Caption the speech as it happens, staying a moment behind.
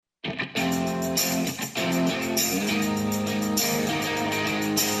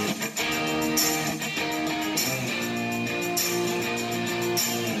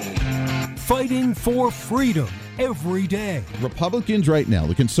fighting for freedom every day. Republicans right now,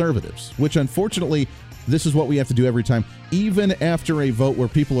 the conservatives, which unfortunately, this is what we have to do every time, even after a vote where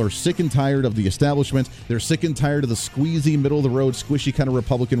people are sick and tired of the establishment, they're sick and tired of the squeezy, middle-of-the-road, squishy kind of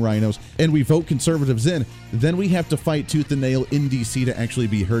Republican rhinos, and we vote conservatives in, then we have to fight tooth and nail in D.C. to actually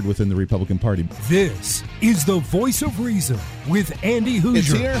be heard within the Republican Party. This is the Voice of Reason with Andy Hoosier.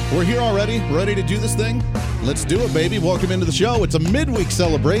 It's here. We're here already, ready to do this thing. Let's do it, baby. Welcome into the show. It's a midweek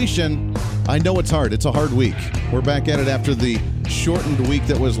celebration. I know it's hard. It's a hard week. We're back at it after the shortened week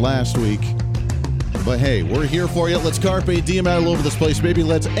that was last week. But hey, we're here for you. Let's carpe diem all over this place, baby.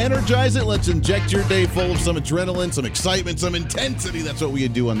 Let's energize it. Let's inject your day full of some adrenaline, some excitement, some intensity. That's what we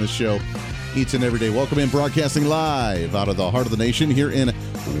do on this show each and every day. Welcome in, broadcasting live out of the heart of the nation here in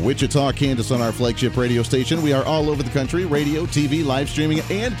Wichita, Kansas, on our flagship radio station. We are all over the country, radio, TV, live streaming,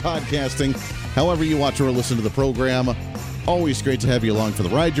 and podcasting. However you watch or listen to the program, always great to have you along for the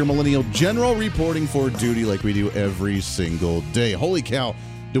ride. Your millennial general reporting for duty like we do every single day. Holy cow.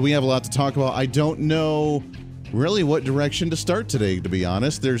 Do we have a lot to talk about? I don't know really what direction to start today, to be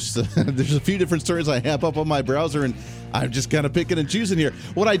honest. There's a few different stories I have up on my browser, and I'm just kind of picking and choosing here.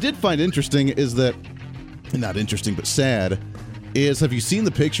 What I did find interesting is that, not interesting, but sad, is have you seen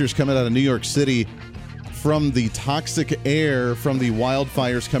the pictures coming out of New York City from the toxic air from the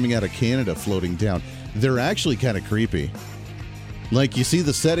wildfires coming out of Canada floating down? They're actually kind of creepy. Like, you see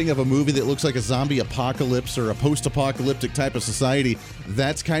the setting of a movie that looks like a zombie apocalypse or a post-apocalyptic type of society.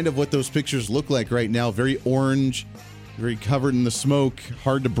 That's kind of what those pictures look like right now. Very orange, very covered in the smoke,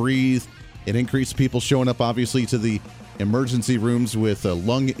 hard to breathe. It increased people showing up, obviously, to the emergency rooms with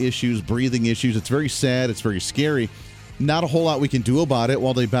lung issues, breathing issues. It's very sad. It's very scary. Not a whole lot we can do about it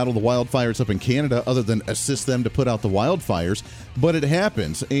while they battle the wildfires up in Canada other than assist them to put out the wildfires. But it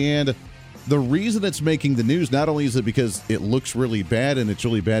happens, and the reason it's making the news, not only is it because it looks really bad and it's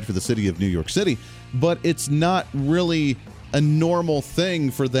really bad for the city of New York City, but it's not really a normal thing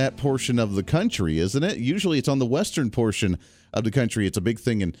for that portion of the country, isn't it? Usually it's on the western portion of the country. It's a big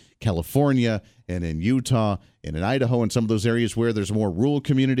thing in California and in Utah and in Idaho and some of those areas where there's more rural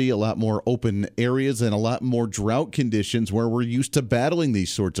community, a lot more open areas, and a lot more drought conditions where we're used to battling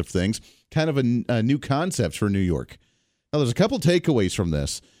these sorts of things. Kind of a new concept for New York. Now, there's a couple takeaways from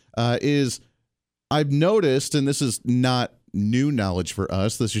this. Is I've noticed, and this is not new knowledge for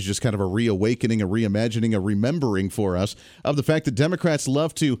us, this is just kind of a reawakening, a reimagining, a remembering for us of the fact that Democrats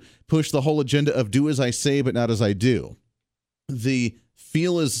love to push the whole agenda of do as I say, but not as I do. The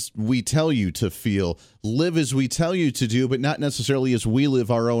feel as we tell you to feel, live as we tell you to do, but not necessarily as we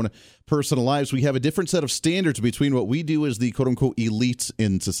live our own personal lives. We have a different set of standards between what we do as the quote-unquote elites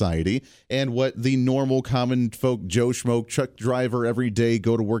in society and what the normal common folk, Joe Schmo, truck driver, every day,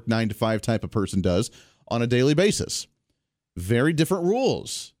 go to work 9 to 5 type of person does on a daily basis. Very different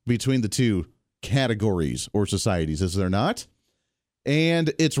rules between the two categories or societies, is there not?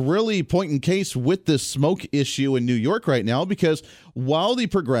 And it's really point in case with this smoke issue in New York right now, because while the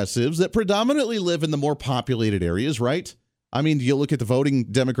progressives that predominantly live in the more populated areas, right? I mean, you look at the voting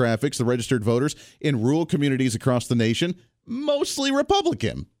demographics, the registered voters in rural communities across the nation, mostly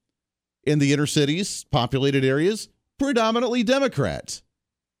Republican. In the inner cities, populated areas, predominantly Democrat.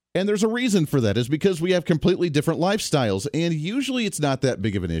 And there's a reason for that, is because we have completely different lifestyles, and usually it's not that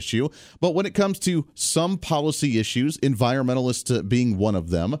big of an issue. But when it comes to some policy issues, environmentalists being one of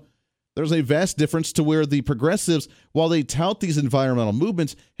them, there's a vast difference to where the progressives, while they tout these environmental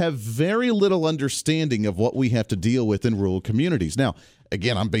movements, have very little understanding of what we have to deal with in rural communities. Now,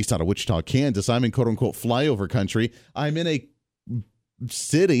 again, I'm based out of Wichita, Kansas. I'm in quote-unquote flyover country. I'm in a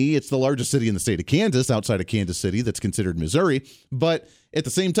city. It's the largest city in the state of Kansas, outside of Kansas City, that's considered Missouri. But at the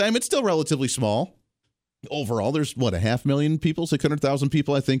same time, it's still relatively small. Overall, there's, 500,000 people, 600,000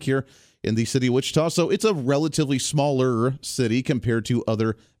 people, I think, here in the city of Wichita. So it's a relatively smaller city compared to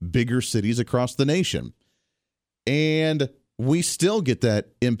other bigger cities across the nation. And we still get that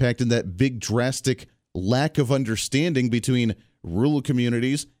impact and that big, drastic lack of understanding between rural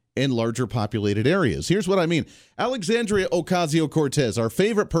communities and larger populated areas. Here's what I mean. Alexandria Ocasio-Cortez, our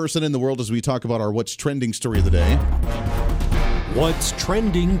favorite person in the world as we talk about our What's Trending story of the day. What's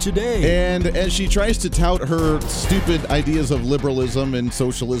trending today? And as she tries to tout her stupid ideas of liberalism and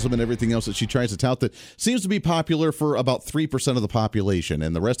socialism and everything else that she tries to tout that seems to be popular for about 3% of the population,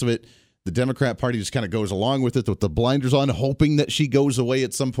 and the rest of it, the Democrat Party just kind of goes along with it with the blinders on, hoping that she goes away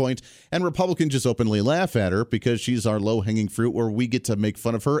at some point. And Republicans just openly laugh at her because she's our low-hanging fruit where we get to make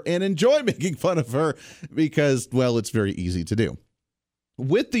fun of her and enjoy making fun of her because, well, it's very easy to do.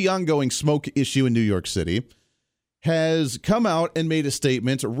 With the ongoing smoke issue in New York City, has come out and made a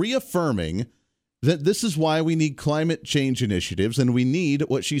statement reaffirming that this is why we need climate change initiatives, and we need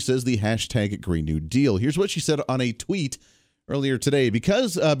what she says the hashtag Green New Deal. Here's what she said on a tweet earlier today.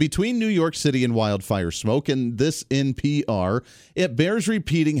 Because between New York City and wildfire smoke and this NPR, it bears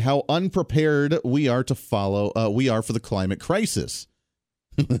repeating how unprepared we are for the climate crisis.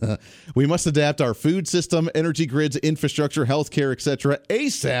 We must adapt our food system, energy grids, infrastructure, healthcare, etc.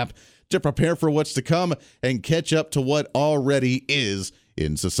 ASAP to prepare for what's to come and catch up to what already is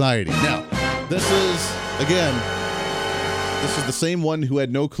in society. Now, this is the same one who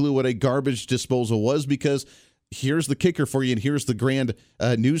had no clue what a garbage disposal was, because here's the kicker for you, and here's the grand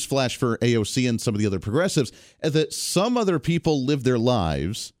news flash for AOC and some of the other progressives, that some other people live their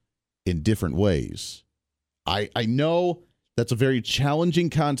lives in different ways. I know that's a very challenging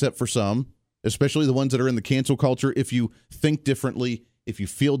concept for some, especially the ones that are in the cancel culture. If you think differently, if you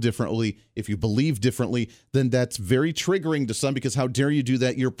feel differently, if you believe differently, then that's very triggering to some, because how dare you do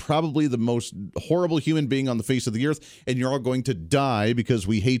that? You're probably the most horrible human being on the face of the earth, and you're all going to die because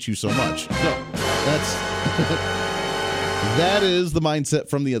we hate you so much. So that is the mindset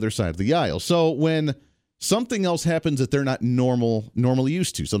from the other side of the aisle. So when something else happens that they're not normally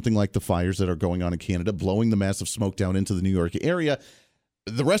used to, something like the fires that are going on in Canada, blowing the massive smoke down into the New York area,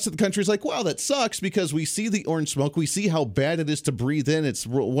 the rest of the country is like, wow, that sucks, because we see the orange smoke. We see how bad it is to breathe in. It's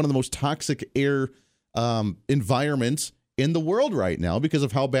one of the most toxic air environments in the world right now because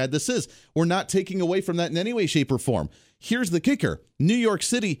of how bad this is. We're not taking away from that in any way, shape, or form. Here's the kicker. New York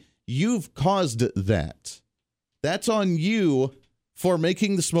City, you've caused that. That's on you for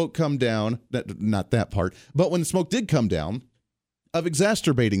making the smoke come down. Not that part, but when the smoke did come down, of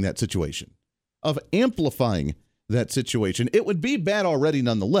exacerbating that situation, of amplifying that situation. It would be bad already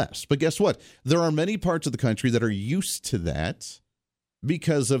nonetheless. But guess what? There are many parts of the country that are used to that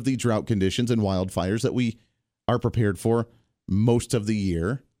because of the drought conditions and wildfires that we are prepared for most of the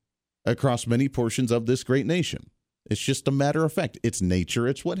year across many portions of this great nation. It's just a matter of fact. It's nature.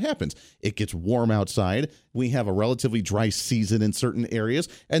 It's what happens. It gets warm outside. We have a relatively dry season in certain areas,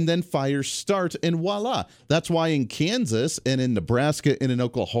 and then fires start, and voila. That's why in Kansas and in Nebraska and in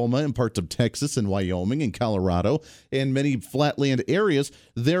Oklahoma and parts of Texas and Wyoming and Colorado and many flatland areas,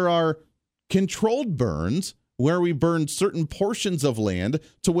 there are controlled burns where we burn certain portions of land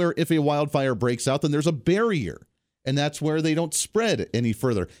to where if a wildfire breaks out, then there's a barrier. And that's where they don't spread any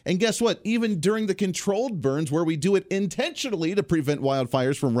further. And guess what? Even during the controlled burns where we do it intentionally to prevent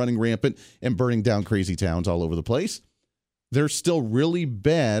wildfires from running rampant and burning down crazy towns all over the place, there's still really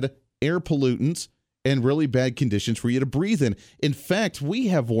bad air pollutants and really bad conditions for you to breathe in. In fact, we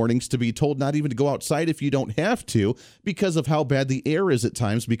have warnings to be told not even to go outside if you don't have to because of how bad the air is at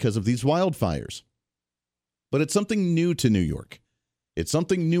times because of these wildfires. But it's something new to New York. It's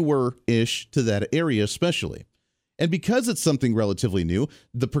something newer-ish to that area especially. And because it's something relatively new,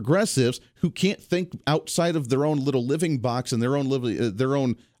 the progressives who can't think outside of their own little living box and their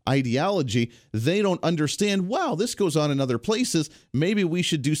own ideology, they don't understand, wow, this goes on in other places. Maybe we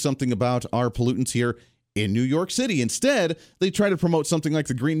should do something about our pollutants here in New York City. Instead, they try to promote something like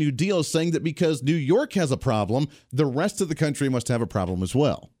the Green New Deal, saying that because New York has a problem, the rest of the country must have a problem as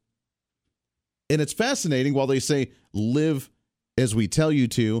well. And it's fascinating, while they say, live as we tell you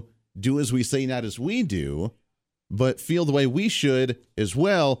to, do as we say, not as we do, but feel the way we should as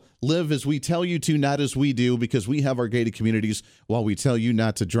well. Live as we tell you to, not as we do, because we have our gated communities while we tell you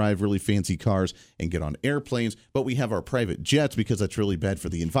not to drive really fancy cars and get on airplanes. But we have our private jets because that's really bad for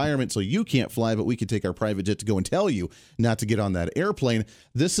the environment. So you can't fly, but we can take our private jet to go and tell you not to get on that airplane.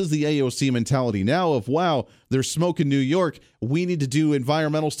 This is the AOC mentality now of, wow, there's smoke in New York. We need to do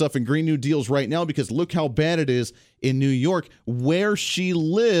environmental stuff and Green New Deals right now because look how bad it is in New York, where she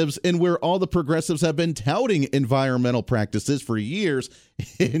lives and where all the progressives have been touting environmental practices for years.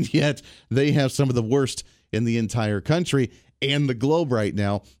 And yet they have some of the worst in the entire country and the globe right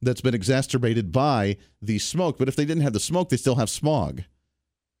now that's been exacerbated by the smoke. But if they didn't have the smoke, they still have smog.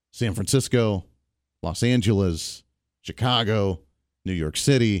 San Francisco, Los Angeles, Chicago, New York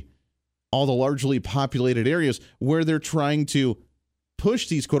City, all the largely populated areas where they're trying to push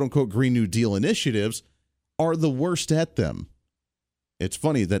these quote-unquote Green New Deal initiatives are the worst at them. It's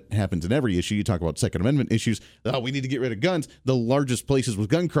funny that happens in every issue. You talk about Second Amendment issues. Oh, we need to get rid of guns. The largest places with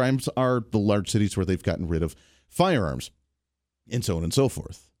gun crimes are the large cities where they've gotten rid of firearms, and so on and so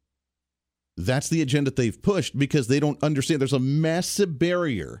forth. That's the agenda they've pushed because they don't understand there's a massive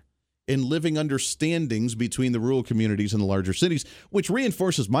barrier in living understandings between the rural communities and the larger cities, which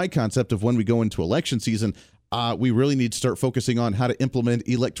reinforces my concept of when we go into election season, we really need to start focusing on how to implement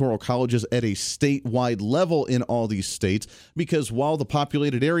electoral colleges at a statewide level in all these states, because while the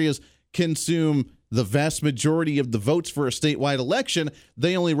populated areas consume the vast majority of the votes for a statewide election,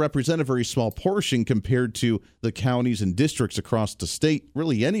 they only represent a very small portion compared to the counties and districts across the state,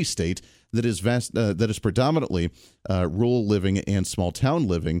 really any state that is that is predominantly rural living and small town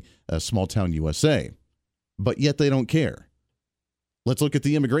living, small town USA. But yet they don't care. Let's look at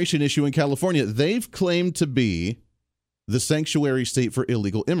the immigration issue in California. They've claimed to be the sanctuary state for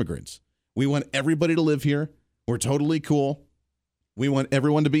illegal immigrants. We want everybody to live here. We're totally cool. We want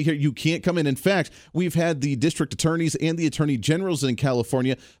everyone to be here. You can't come in. In fact, we've had the district attorneys and the attorney generals in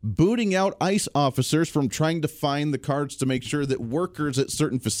California booting out ICE officers from trying to find the cards to make sure that workers at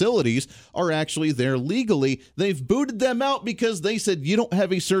certain facilities are actually there legally. They've booted them out because they said, you don't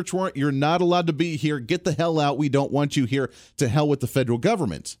have a search warrant. You're not allowed to be here. Get the hell out. We don't want you here. To hell with the federal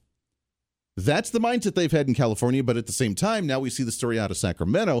government. That's the mindset they've had in California, but at the same time, now we see the story out of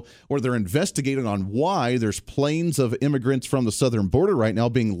Sacramento where they're investigating on why there's planes of immigrants from the southern border right now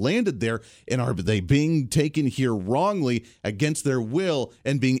being landed there, and are they being taken here wrongly against their will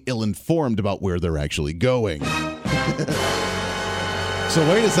and being ill-informed about where they're actually going. So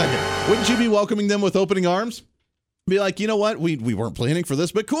wait a second. Wouldn't you be welcoming them with opening arms? Be like, you know what? We weren't planning for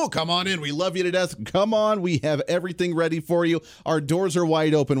this, but cool. Come on in. We love you to death. Come on. We have everything ready for you. Our doors are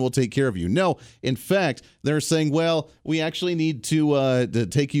wide open. We'll take care of you. No, in fact, they're saying, well, we actually need to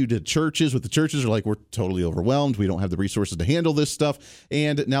take you to churches. With the churches are like, we're totally overwhelmed. We don't have the resources to handle this stuff.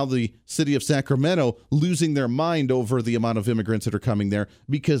 And now the city of Sacramento losing their mind over the amount of immigrants that are coming there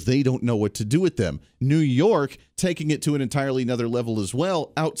because they don't know what to do with them. New York taking it to an entirely another level as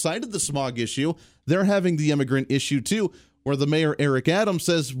well. Outside of the smog issue, they're having the immigrant issue too, where the mayor, Eric Adams,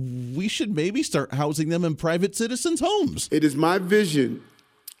 says we should maybe start housing them in private citizens' homes. It is my vision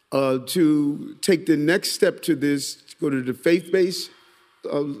to take the next step to this, to go to the faith-based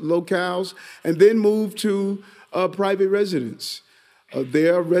locales, and then move to private residents.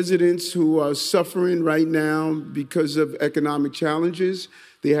 There are residents who are suffering right now because of economic challenges.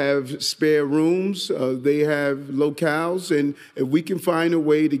 They have spare rooms, they have locales, and if we can find a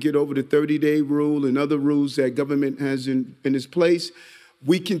way to get over the 30-day rule and other rules that government has in its place,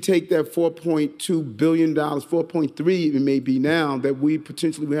 we can take that $4.2 billion, 4.3 it may be now, that we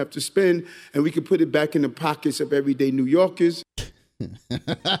potentially would have to spend, and we can put it back in the pockets of everyday New Yorkers.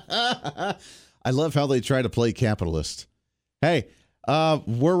 I love how they try to play capitalist. Hey,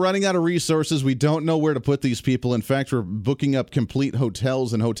 we're running out of resources. We don't know where to put these people. In fact, we're booking up complete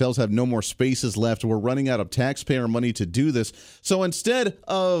hotels, and hotels have no more spaces left. We're running out of taxpayer money to do this. So instead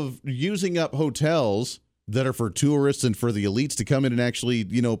of using up hotels that are for tourists and for the elites to come in and actually,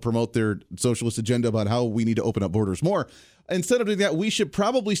 promote their socialist agenda about how we need to open up borders more, instead of doing that, we should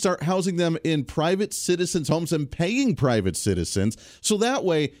probably start housing them in private citizens' homes and paying private citizens. So that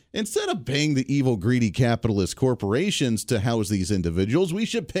way, instead of paying the evil, greedy capitalist corporations to house these individuals, we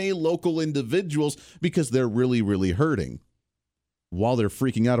should pay local individuals because they're really, really hurting, while they're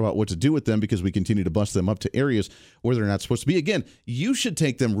freaking out about what to do with them because we continue to bust them up to areas where they're not supposed to be. Again, you should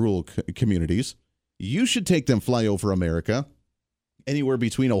take them rural communities. You should take them flyover America, anywhere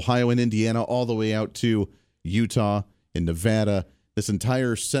between Ohio and Indiana, all the way out to Utah, in Nevada, this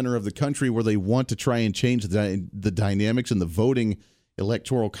entire center of the country where they want to try and change the dynamics and the voting,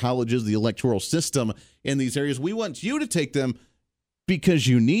 electoral colleges, the electoral system in these areas. We want you to take them because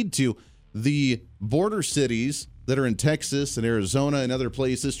you need to. The border cities that are in Texas and Arizona and other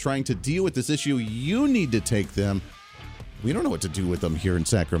places trying to deal with this issue, you need to take them. We don't know what to do with them here in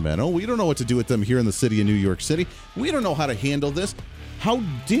Sacramento. We don't know what to do with them here in the city of New York City. We don't know how to handle this. How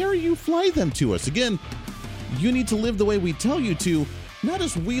dare you fly them to us? Again, you need to live the way we tell you to, not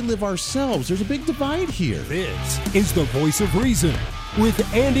as we live ourselves. There's a big divide here. This is the Voice of Reason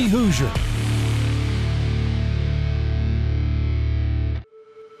with Andy Hoosier.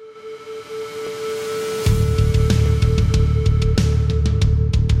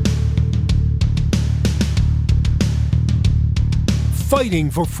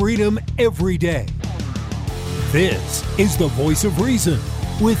 Fighting for freedom every day. This is the Voice of Reason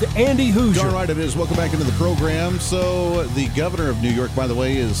with Andy Hoosier. All right, it is. Welcome back into the program. So the governor of New York, by the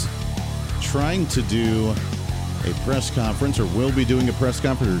way, is trying to do a press conference, or will be doing a press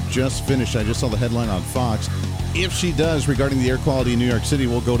conference, or just finished. I just saw the headline on Fox. If she does, regarding the air quality in New York City,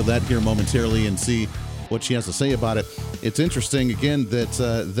 we'll go to that here momentarily and see what she has to say about it. It's interesting, again,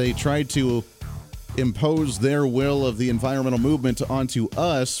 that they tried to impose their will of the environmental movement onto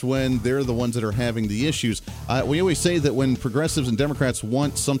us when they're the ones that are having the issues. We always say that when progressives and Democrats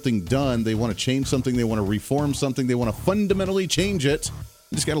want something done, they want to change something, they want to reform something, they want to fundamentally change it,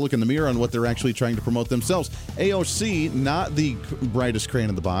 Just got to look in the mirror on what they're actually trying to promote themselves. AOC, not the brightest crayon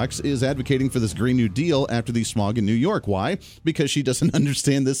in the box, is advocating for this Green New Deal after the smog in New York. Why? Because she doesn't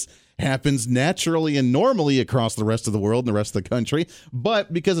understand this happens naturally and normally across the rest of the world and the rest of the country,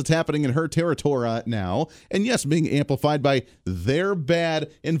 but because it's happening in her territory now, and yes, being amplified by their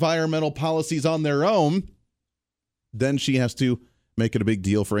bad environmental policies on their own, then she has to make it a big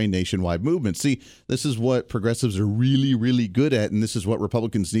deal for a nationwide movement. See, this is what progressives are really, really good at, and this is what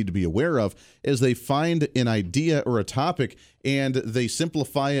Republicans need to be aware of, is they find an idea or a topic, and they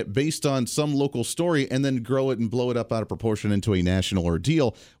simplify it based on some local story, and then grow it and blow it up out of proportion into a national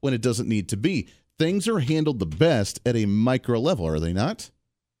ordeal when it doesn't need to be. Things are handled the best at a micro level, are they not?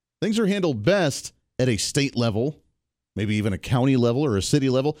 Things are handled best at a state level, maybe even a county level or a city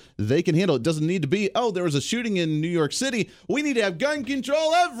level. They can handle it. It doesn't need to be, oh, there was a shooting in New York City, we need to have gun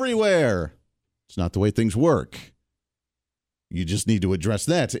control everywhere. It's not the way things work. You just need to address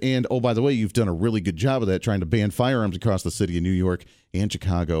that. And, oh, by the way, you've done a really good job of that, trying to ban firearms across the city of New York and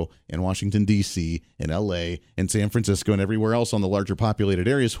Chicago and Washington, D.C. and L.A. and San Francisco and everywhere else on the larger populated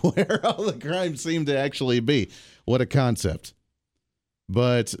areas where all the crimes seem to actually be. What a concept.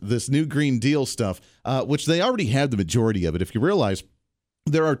 But this new Green Deal stuff, which they already have the majority of it, if you realize,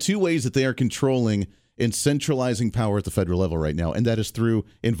 there are two ways that they are controlling and centralizing power at the federal level right now, and that is through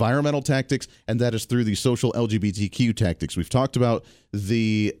environmental tactics, and that is through the social LGBTQ tactics. We've talked about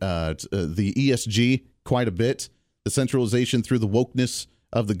the ESG quite a bit, the centralization through the wokeness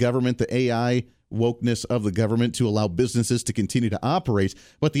of the government, the AI wokeness of the government to allow businesses to continue to operate,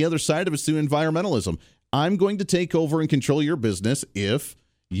 but the other side of it is through environmentalism. I'm going to take over and control your business if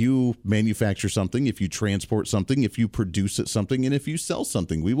you manufacture something, if you transport something, if you produce something, and if you sell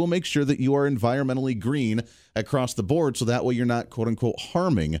something. We will make sure that you are environmentally green across the board, so that way you're not, quote unquote,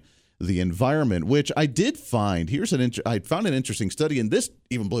 harming the environment, which I did find. I found an interesting study, and this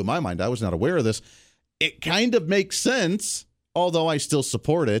even blew my mind. I was not aware of this. It kind of makes sense, although I still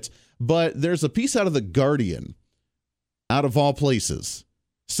support it. But there's a piece out of The Guardian, out of all places,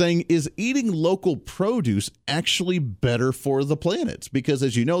 saying, is eating local produce actually better for the planet? Because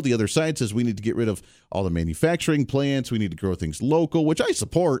as you know, the other side says we need to get rid of all the manufacturing plants. We need to grow things local, which I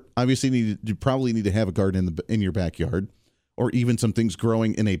support. Obviously, you probably need to have a garden in your backyard, or even some things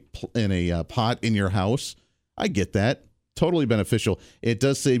growing in a pot in your house. I get that. Totally beneficial. It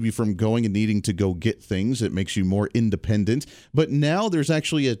does save you from going and needing to go get things. It makes you more independent. But now there's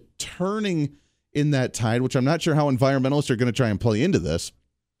actually a turning in that tide, which I'm not sure how environmentalists are going to try and play into this.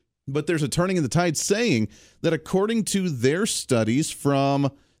 But there's a turning in the tide saying that according to their studies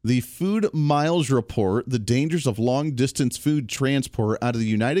from the Food Miles Report, the dangers of long-distance food transport out of the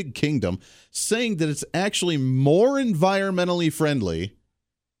United Kingdom, saying that it's actually more environmentally friendly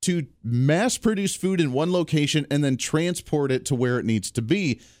to mass-produce food in one location and then transport it to where it needs to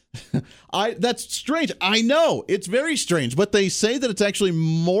be. That's strange. I know. It's very strange. But they say that it's actually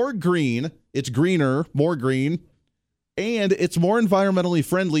more green. It's greener, more green. And it's more environmentally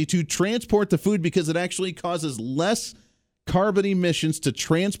friendly to transport the food because it actually causes less carbon emissions to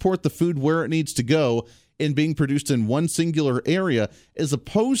transport the food where it needs to go and being produced in one singular area, as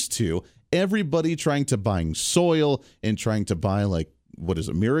opposed to everybody trying to buy soil and trying to buy, like, what is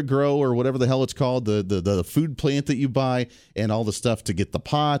it, Miragrow or whatever the hell it's called, the food plant that you buy, and all the stuff to get the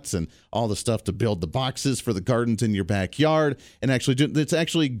pots and all the stuff to build the boxes for the gardens in your backyard. And actually, it's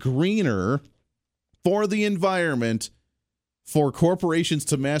actually greener for the environment for corporations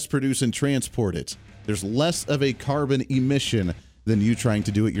to mass produce and transport it. There's less of a carbon emission than you trying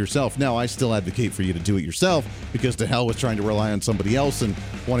to do it yourself. Now, I still advocate for you to do it yourself, because to hell with trying to rely on somebody else and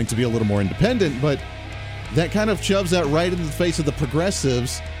wanting to be a little more independent. But that kind of shoves that right in the face of the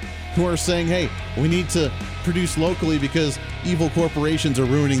progressives who are saying, hey, we need to produce locally because evil corporations are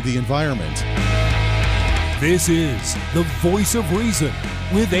ruining the environment. This is the Voice of Reason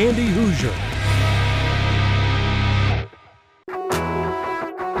with Andy Hoosier.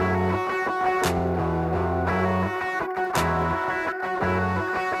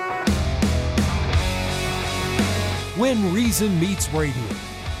 When Reason meets radio.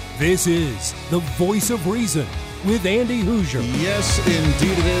 This is the Voice of Reason with Andy Hoosier. Yes,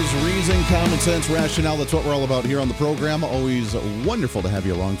 indeed it is. Reason, common sense, rationale. That's what we're all about here on the program. Always wonderful to have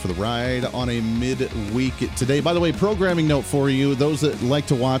you along for the ride on a midweek today. By the way, programming note for you, those that like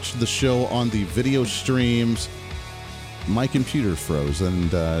to watch the show on the video streams, my computer froze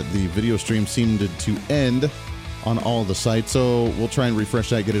and the video stream seemed to end on all the sites. So we'll try and refresh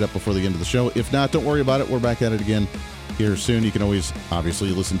that, get it up before the end of the show. If not, don't worry about it. We're back at it again here soon. You can always obviously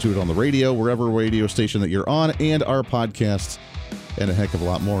listen to it on the radio, wherever radio station that you're on, and our podcasts, and a heck of a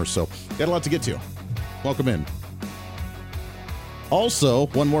lot more. So got a lot to get to. Welcome in. Also,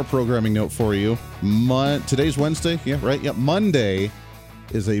 one more programming note for you. Today's Wednesday. Yeah, right. Yeah, Monday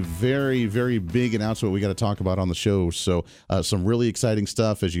is a very, very big announcement we got to talk about on the show. So some really exciting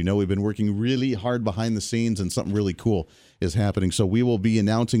stuff. As you know, we've been working really hard behind the scenes, and something really cool is happening. So we will be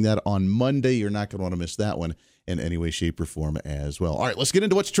announcing that on Monday. You're not going to want to miss that one in any way, shape, or form as well. All right, let's get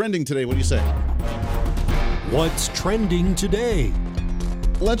into what's trending today. What do you say? What's trending today?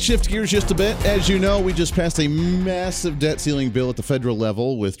 Let's shift gears just a bit. As you know, we just passed a massive debt ceiling bill at the federal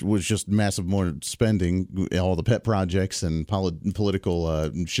level, with was just massive more spending, all the pet projects and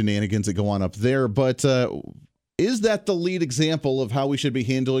political shenanigans that go on up there. But is that the lead example of how we should be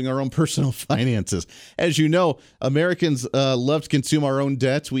handling our own personal finances? As you know, Americans love to consume our own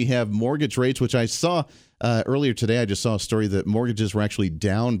debts. We have mortgage rates, which I saw earlier today. I just saw a story that mortgages were actually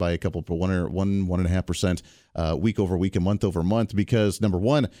down by a couple, 1.5%. Week over week and month over month, because number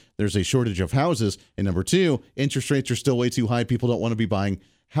one, there's a shortage of houses, and number two, interest rates are still way too high. People don't want to be buying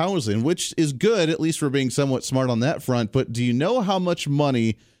housing, which is good. At least we're being somewhat smart on that front. But do you know how much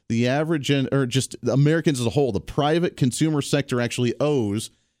money the average or just Americans as a whole, the private consumer sector, actually owes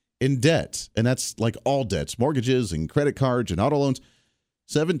in debt? And that's like all debts, mortgages and credit cards and auto loans.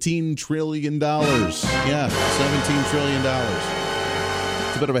 $17 trillion. Yeah, $17 trillion.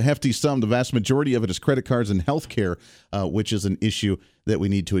 It's a bit of a hefty sum. The vast majority of it is credit cards and health care, which is an issue that we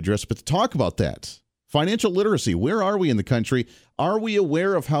need to address. But to talk about that, financial literacy, where are we in the country? Are we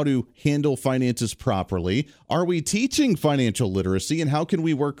aware of how to handle finances properly? Are we teaching financial literacy? And how can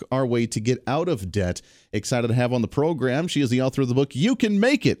we work our way to get out of debt? Excited to have on the program. She is the author of the book, You Can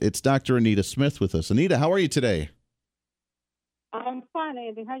Make It. It's Dr. Anita Smith with us. Anita, how are you today? I'm fine,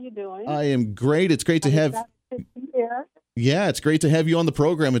 Andy. How you doing? I am great. It's great to have... Yeah, it's great to have you on the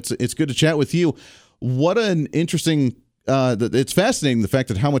program. It's good to chat with you. What an interesting, it's fascinating, the fact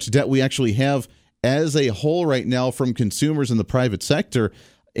that how much debt we actually have as a whole right now from consumers in the private sector.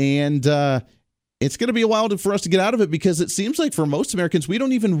 And it's going to be a while for us to get out of it, because it seems like for most Americans, we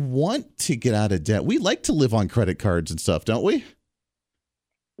don't even want to get out of debt. We like to live on credit cards and stuff, don't we?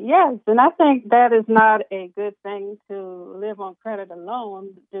 Yes, and I think that is not a good thing to live on credit alone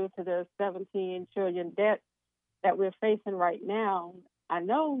due to the $17 trillion debt that we're facing right now. I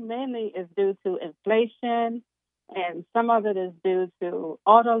know mainly is due to inflation, and some of it is due to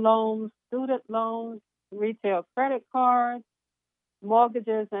auto loans, student loans, retail credit cards,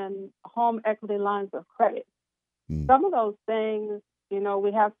 mortgages, and home equity lines of credit. Some of those things,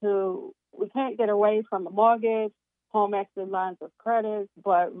 we can't get away from a mortgage, home equity lines of credit,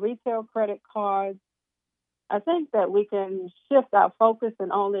 but retail credit cards, I think that we can shift our focus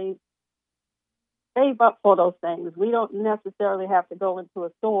and only save up for those things. We don't necessarily have to go into a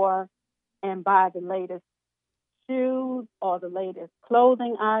store and buy the latest shoes or the latest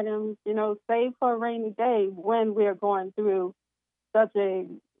clothing items. Save for a rainy day when we're going through such a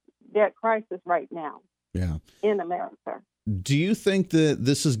debt crisis right now in America. Do you think that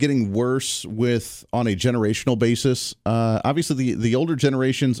this is getting worse on a generational basis? Obviously, the older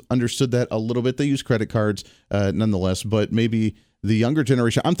generations understood that a little bit. They use credit cards nonetheless, but maybe the younger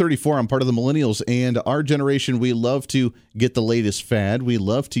generation, I'm 34, I'm part of the millennials, and our generation, we love to get the latest fad. We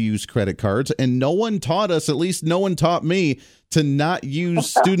love to use credit cards, and no one taught us, at least no one taught me, to not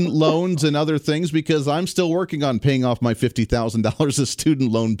use student loans and other things, because I'm still working on paying off my $50,000 of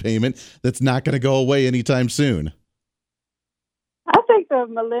student loan payment that's not going to go away anytime soon. I think the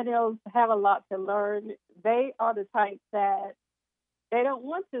millennials have a lot to learn. They are the type that they don't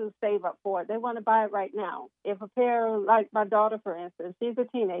want to save up for it. They want to buy it right now. If a pair, like my daughter, for instance, she's a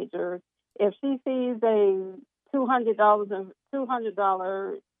teenager. If she sees a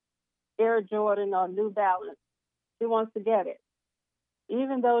 $200 Air Jordan or New Balance, she wants to get it.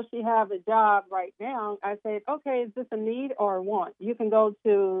 Even though she have a job right now, I said, okay, is this a need or a want? You can go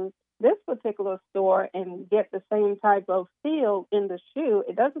to this particular store and get the same type of feel in the shoe.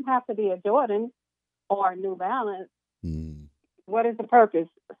 It doesn't have to be a Jordan or a New Balance. What is the purpose?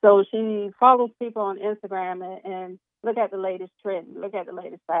 So she follows people on Instagram and look at the latest trend, look at the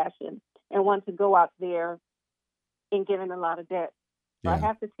latest fashion, and want to go out there and get in a lot of debt. So I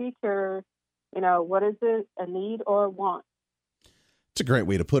have to teach her, what is it, a need or a want? It's a great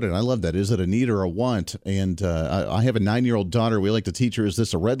way to put it. I love that. Is it a need or a want? And I have a 9-year-old daughter. We like to teach her, is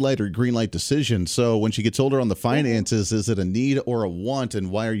this a red light or green light decision? So when she gets older on the finances, is it a need or a want?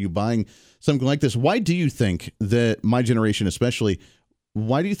 And why are you buying something like this? Why do you think that my generation especially,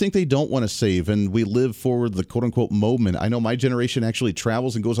 why do you think they don't want to save and we live for the quote-unquote moment? I know my generation actually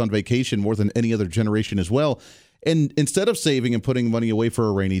travels and goes on vacation more than any other generation as well. And instead of saving and putting money away for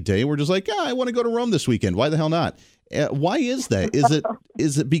a rainy day, we're just like, I want to go to Rome this weekend. Why the hell not? Why is that?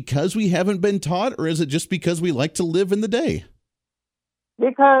 Is it because we haven't been taught, or is it just because we like to live in the day?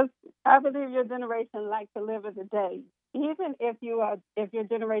 Because I believe your generation likes to live in the day. Even if your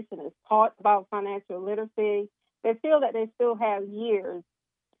generation is taught about financial literacy, they feel that they still have years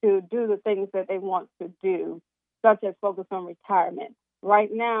to do the things that they want to do, such as focus on retirement. Right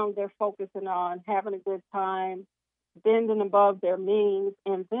now, they're focusing on having a good time, bending above their means,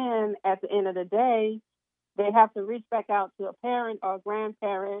 and then at the end of the day, they have to reach back out to a parent or a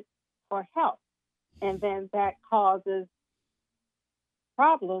grandparent for help. And then that causes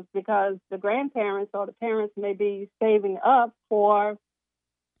problems because the grandparents or the parents may be saving up for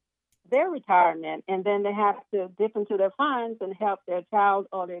their retirement, and then they have to dip into their funds and help their child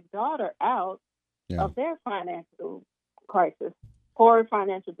or their daughter out of their financial crisis. Poor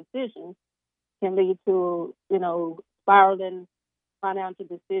financial decisions can lead to, spiraling financial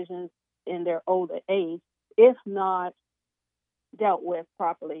decisions in their older age, if not dealt with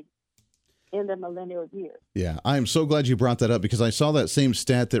properly in the millennial years. Yeah, I am so glad you brought that up because I saw that same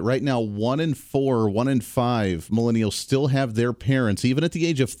stat that right now 1 in 4, 1 in 5 millennials still have their parents, even at the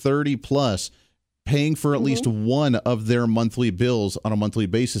age of 30 plus, paying for at least one of their monthly bills on a monthly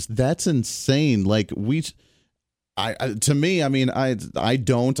basis. That's insane. Like to me, I mean, I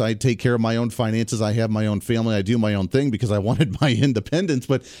take care of my own finances. I have my own family. I do my own thing because I wanted my independence.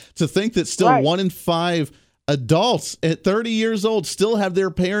 But to think that still 1 in 5 adults at 30 years old still have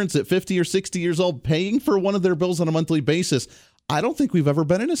their parents at 50 or 60 years old paying for one of their bills on a monthly basis. I don't think we've ever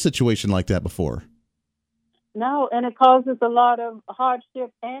been in a situation like that before. No, and it causes a lot of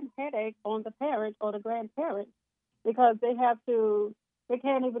hardship and headache on the parent or the grandparent because they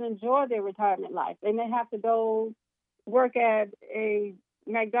can't even enjoy their retirement life. They may have to go work at a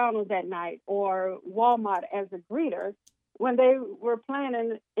McDonald's at night or Walmart as a greeter when they were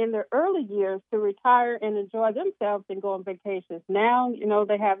planning in their early years to retire and enjoy themselves and go on vacations. Now,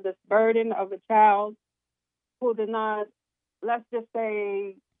 they have this burden of a child who did not, let's just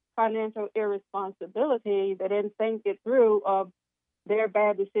say, financial irresponsibility. They didn't think it through of their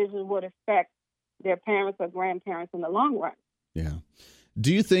bad decisions would affect their parents or grandparents in the long run. Yeah.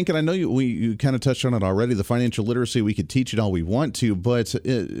 Do you think, and I know you kind of touched on it already, the financial literacy, we could teach it all we want to, but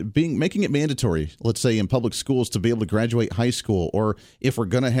making it mandatory, let's say in public schools to be able to graduate high school, or if we're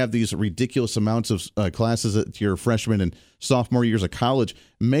going to have these ridiculous amounts of classes at your freshman and sophomore years of college,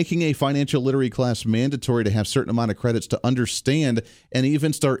 making a financial literacy class mandatory to have certain amount of credits to understand and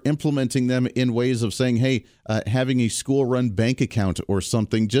even start implementing them in ways of saying, hey, having a school-run bank account or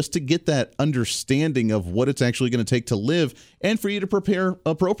something just to get that understanding of what it's actually going to take to live and for you to prepare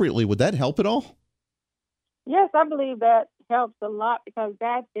appropriately. Would that help at all? Yes, I believe that helps a lot because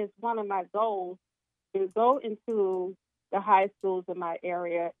that is one of my goals, to go into the high schools in my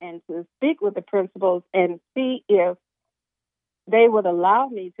area and to speak with the principals and see if they would allow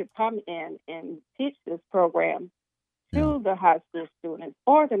me to come in and teach this program to the high school students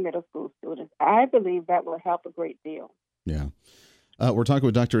or the middle school students. I believe that will help a great deal. Yeah. We're talking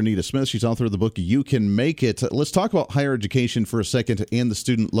with Dr. Anita Smith. She's author of the book, You Can Make It. Let's talk about higher education for a second and the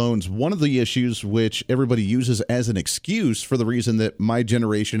student loans. One of the issues which everybody uses as an excuse for the reason that my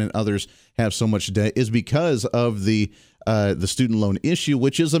generation and others have so much debt is because of the student loan issue,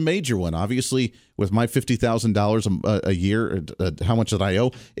 which is a major one. Obviously, with my $50,000 a year, how much that I owe,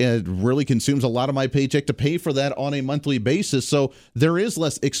 it really consumes a lot of my paycheck to pay for that on a monthly basis. So there is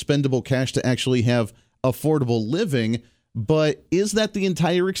less expendable cash to actually have affordable living. But is that the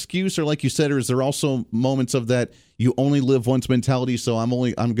entire excuse, or like you said, or is there also moments of that you only live once mentality? So I'm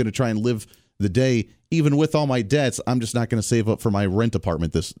going to try and live the day, even with all my debts. I'm just not going to save up for my rent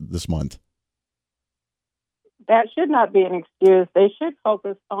apartment this month. That should not be an excuse. They should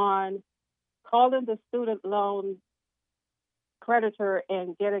focus on calling the student loan creditor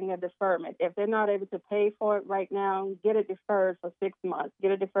and getting a deferment. If they're not able to pay for it right now, get it deferred for 6 months,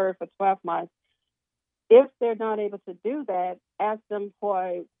 get it deferred for 12 months. If they're not able to do that, ask them for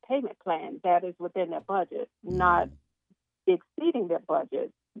a payment plan that is within their budget, not exceeding their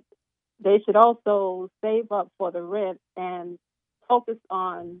budget. They should also save up for the rent and focus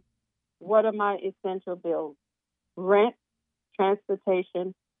on what are my essential bills: rent,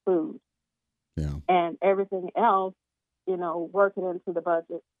 transportation, food, and everything else, work it into the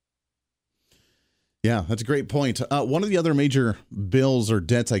budget. Yeah, that's a great point. One of the other major bills or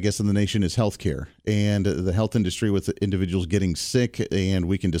debts, I guess, in the nation is healthcare and the health industry with individuals getting sick. And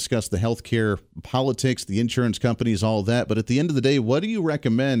we can discuss the healthcare politics, the insurance companies, all that. But at the end of the day, what do you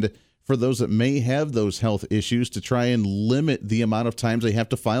recommend for those that may have those health issues to try and limit the amount of times they have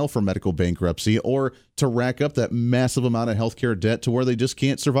to file for medical bankruptcy or to rack up that massive amount of healthcare debt to where they just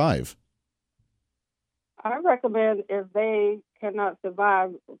can't survive? I recommend, if they cannot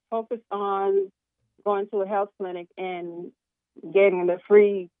survive, focus on going to a health clinic and getting the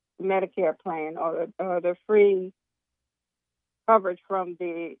free Medicare plan or the free coverage from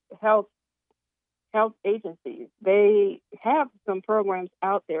the health agencies. They have some programs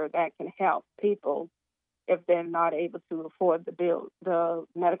out there that can help people if they're not able to afford the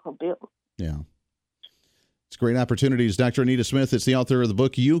medical bills. Yeah. It's great opportunities. Dr. Anita Smith is the author of the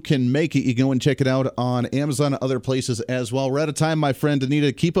book, You Can Make It. You can go and check it out on Amazon and other places as well. We're out of time, my friend.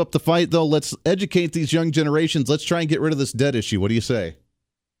 Anita, keep up the fight, though. Let's educate these young generations. Let's try and get rid of this debt issue. What do you say?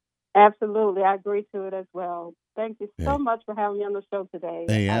 Absolutely. I agree to it as well. Thank you so much for having me on the show today.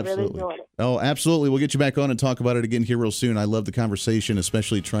 Hey, I absolutely. really enjoyed it. Oh, absolutely. We'll get you back on and talk about it again here real soon. I love the conversation,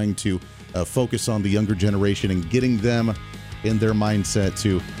 especially trying to focus on the younger generation and getting them in their mindset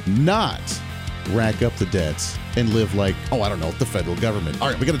to not rack up the debts and live like, the federal government. All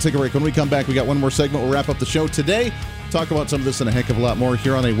right, we got to take a break. When we come back, we got one more segment. We'll wrap up the show today. Talk about some of this and a heck of a lot more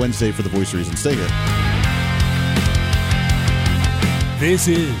here on a Wednesday for The Voice of Reason. Stay here. This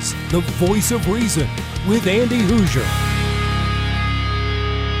is The Voice of Reason with Andy Hoosier.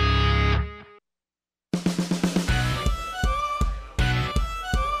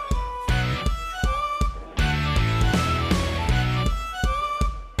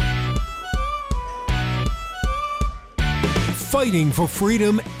 Fighting for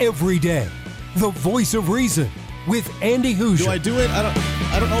freedom every day. The Voice of Reason with Andy Hoosier. Do I do it?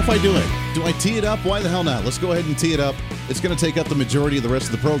 I don't know if I do it. Do I tee it up? Why the hell not? Let's go ahead and tee it up. It's going to take up the majority of the rest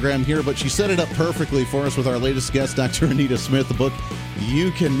of the program here, but she set it up perfectly for us with our latest guest, Dr. Anita Smith. The book,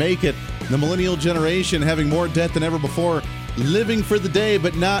 You Can Make It. The millennial generation having more debt than ever before, living for the day,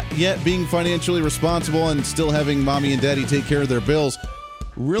 but not yet being financially responsible and still having mommy and daddy take care of their bills.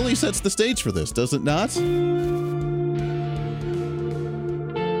 Really sets the stage for this, does it not?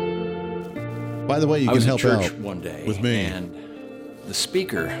 By the way, you can help out. I was at church one day with me, and the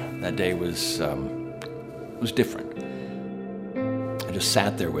speaker that day was different. I just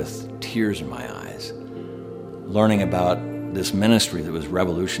sat there with tears in my eyes, learning about this ministry that was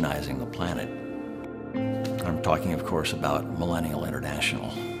revolutionizing the planet. I'm talking, of course, about Millennial International.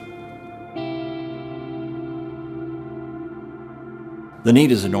 The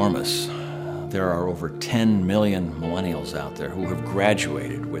need is enormous. There are over 10 million millennials out there who have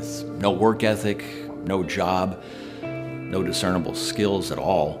graduated with no work ethic, no job, no discernible skills at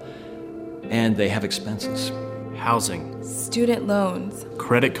all, and they have expenses. Housing. Student loans.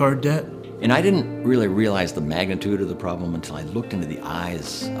 Credit card debt. And I didn't really realize the magnitude of the problem until I looked into the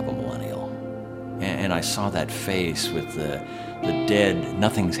eyes of a millennial. And I saw that face with the dead,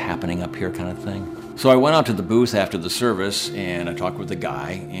 nothing's happening up here kind of thing. So I went out to the booth after the service and I talked with the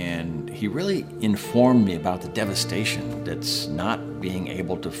guy, and he really informed me about the devastation that's not being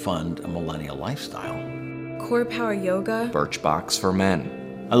able to fund a millennial lifestyle. Core Power Yoga. Birchbox for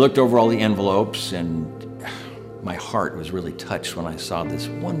men. I looked over all the envelopes and my heart was really touched when I saw this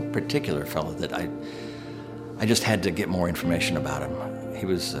one particular fellow that I just had to get more information about him. He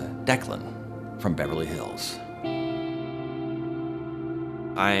was Declan from Beverly Hills.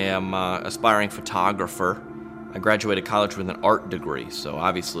 I am an aspiring photographer. I graduated college with an art degree, so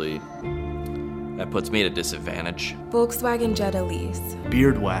obviously that puts me at a disadvantage. Volkswagen Jetta lease.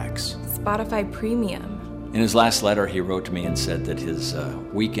 Beard wax. Spotify Premium. In his last letter, he wrote to me and said that his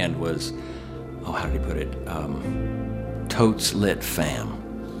weekend was, how did he put it? Totes lit fam.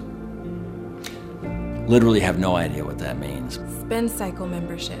 Literally have no idea what that means. Spin Cycle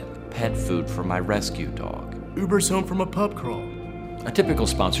membership. Pet food for my rescue dog. Uber's home from a pub crawl. A typical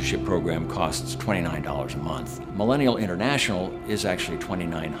sponsorship program costs $29 a month. Millennial International is actually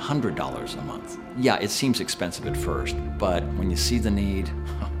 $2,900 a month. Yeah, it seems expensive at first, but when you see the need,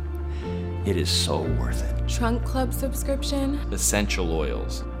 it is so worth it. Trunk Club subscription. Essential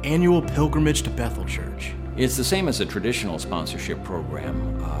oils. Annual pilgrimage to Bethel Church. It's the same as a traditional sponsorship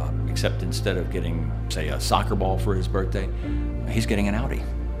program, except instead of getting, say, a soccer ball for his birthday, he's getting an Audi.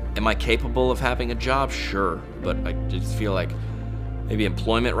 Am I capable of having a job? Sure, but I just feel like maybe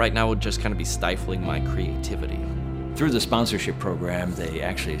employment right now would just kind of be stifling my creativity. Through the sponsorship program, they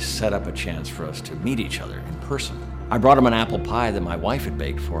actually set up a chance for us to meet each other in person. I brought him an apple pie that my wife had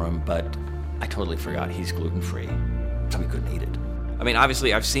baked for him, but I totally forgot he's gluten-free, so we couldn't eat it. I mean,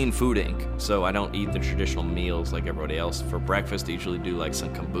 obviously, I've seen Food Inc., so I don't eat the traditional meals like everybody else. For breakfast, I usually do like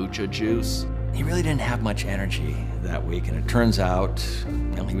some kombucha juice. He really didn't have much energy that week, and it turns out,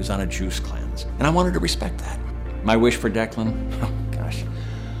 he was on a juice cleanse. And I wanted to respect that. My wish for Declan,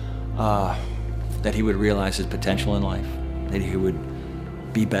 that he would realize his potential in life, that he would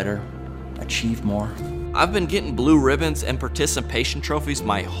be better, achieve more. I've been getting blue ribbons and participation trophies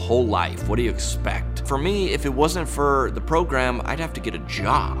my whole life. What do you expect? For me, if it wasn't for the program, I'd have to get a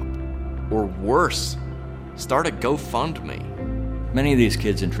job. Or worse, start a GoFundMe. Many of these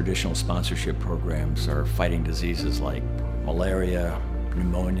kids in traditional sponsorship programs are fighting diseases like malaria,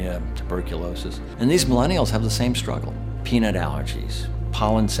 pneumonia, tuberculosis. And these millennials have the same struggle. Peanut allergies,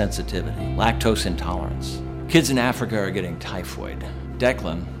 pollen sensitivity, lactose intolerance. Kids in Africa are getting typhoid.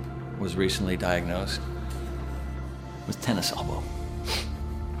 Declan was recently diagnosed with tennis elbow.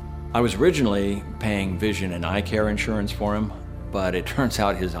 I was originally paying vision and eye care insurance for him, but it turns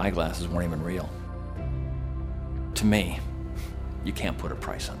out his eyeglasses weren't even real. To me, you can't put a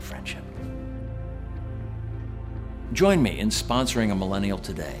price on friendship. Join me in sponsoring a millennial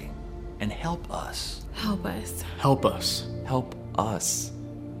today and help us. Help us. Help us. Help us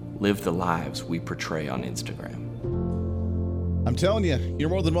live the lives we portray on Instagram. I'm telling you, you're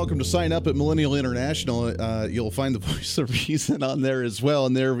more than welcome to sign up at Millennial International. You'll find the Voice of Reason on there as well.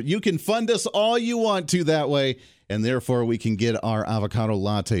 And there, you can fund us all you want to that way. And therefore, we can get our avocado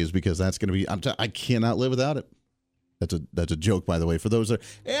lattes because that's going to be, I cannot live without it. That's a joke, by the way, for those that are,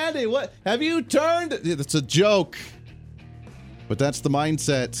 Andy, what, have you turned? It's a joke. But that's the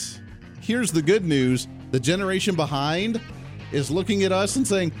mindset. Here's the good news. The generation behind is looking at us and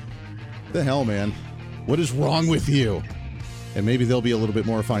saying, the hell, man, what is wrong with you? And maybe they'll be a little bit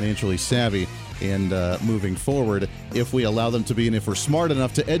more financially savvy and moving forward if we allow them to be and if we're smart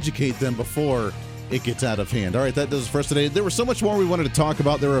enough to educate them before it gets out of hand. All right, that does it for us today. There was so much more we wanted to talk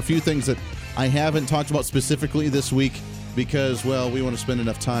about. There were a few things that I haven't talked about specifically this week because, well, we want to spend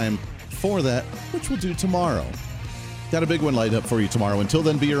enough time for that, which we'll do tomorrow. Got a big one lined up for you tomorrow. Until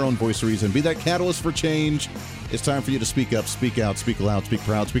then, be your own voice of reason. Be that catalyst for change. It's time for you to speak up, speak out, speak loud, speak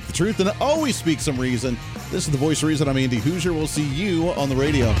proud, speak the truth, and always speak some reason. This is the Voice of Reason. I'm Andy Hoosier. We'll see you on the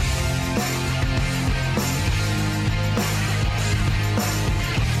radio.